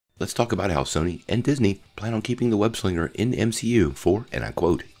let's talk about how Sony and Disney plan on keeping the web slinger in the MCU for, and I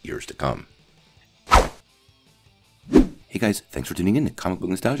quote, years to come. Hey guys, thanks for tuning in to Comic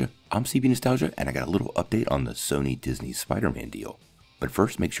Book Nostalgia. I'm CB Nostalgia, and I got a little update on the Sony-Disney Spider-Man deal. But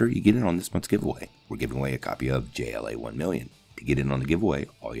first, make sure you get in on this month's giveaway. We're giving away a copy of JLA 1 Million. To get in on the giveaway,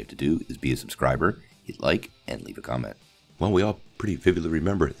 all you have to do is be a subscriber, hit like, and leave a comment. Well, we all pretty vividly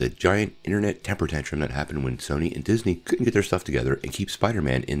remember the giant internet temper tantrum that happened when Sony and Disney couldn't get their stuff together and keep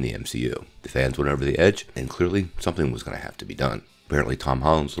Spider-Man in the MCU. The fans went over the edge, and clearly something was going to have to be done. Apparently Tom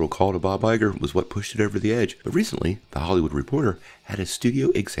Holland's little call to Bob Iger was what pushed it over the edge, but recently, The Hollywood Reporter had a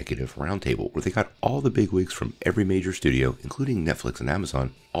studio executive roundtable where they got all the bigwigs from every major studio, including Netflix and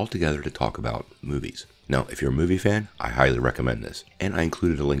Amazon, all together to talk about movies. Now, if you're a movie fan, I highly recommend this, and I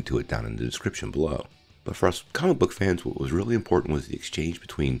included a link to it down in the description below. But for us comic book fans, what was really important was the exchange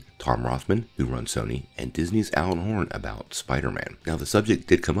between Tom Rothman, who runs Sony, and Disney's Alan Horn about Spider-Man. Now, the subject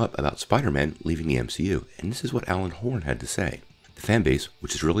did come up about Spider-Man leaving the MCU, and this is what Alan Horn had to say. The fanbase,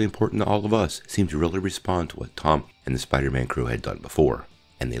 which is really important to all of us, seemed to really respond to what Tom and the Spider-Man crew had done before,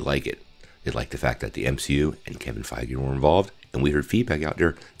 and they like it. They like the fact that the MCU and Kevin Feige were involved, and we heard feedback out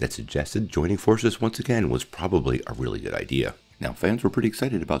there that suggested joining forces once again was probably a really good idea. Now, fans were pretty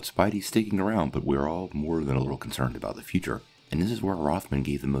excited about Spidey sticking around, but we're all more than a little concerned about the future, and this is where Rothman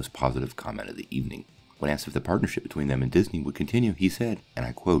gave the most positive comment of the evening. When asked if the partnership between them and Disney would continue, he said, and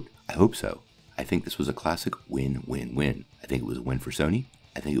I quote, "I hope so. I think this was a classic win-win-win. I think it was a win for Sony.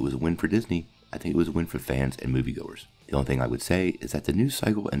 I think it was a win for Disney. I think it was a win for fans and moviegoers. The only thing I would say is that the news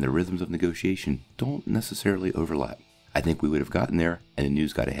cycle and the rhythms of negotiation don't necessarily overlap. I think we would have gotten there, and the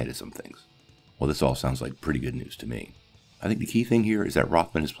news got ahead of some things." Well, this all sounds like pretty good news to me. I think the key thing here is that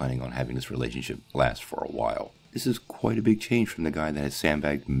Rothman is planning on having this relationship last for a while. This is quite a big change from the guy that has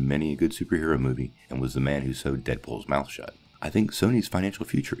sandbagged many a good superhero movie and was the man who sewed Deadpool's mouth shut. I think Sony's financial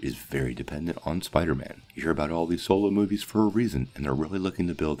future is very dependent on Spider-Man. You hear about all these solo movies for a reason, and they're really looking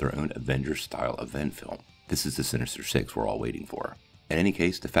to build their own Avengers-style event film. This is the Sinister Six we're all waiting for. In any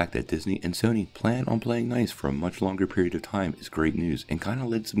case, the fact that Disney and Sony plan on playing nice for a much longer period of time is great news, and kind of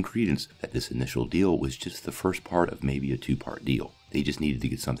led some credence that this initial deal was just the first part of maybe a two-part deal. They just needed to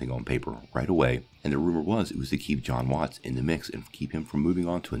get something on paper right away, and the rumor was it was to keep John Watts in the mix and keep him from moving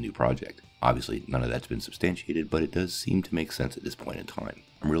on to a new project. Obviously, none of that's been substantiated, but it does seem to make sense at this point in time.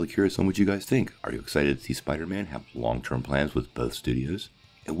 I'm really curious on what you guys think. Are you excited to see Spider-Man have long-term plans with both studios?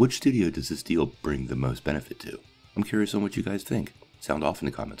 And which studio does this deal bring the most benefit to? I'm curious on what you guys think. Sound off in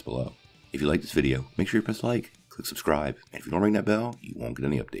the comments below. If you like this video, make sure you press like, click subscribe, and if you don't ring that bell, you won't get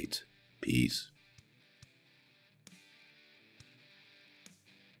any updates. Peace.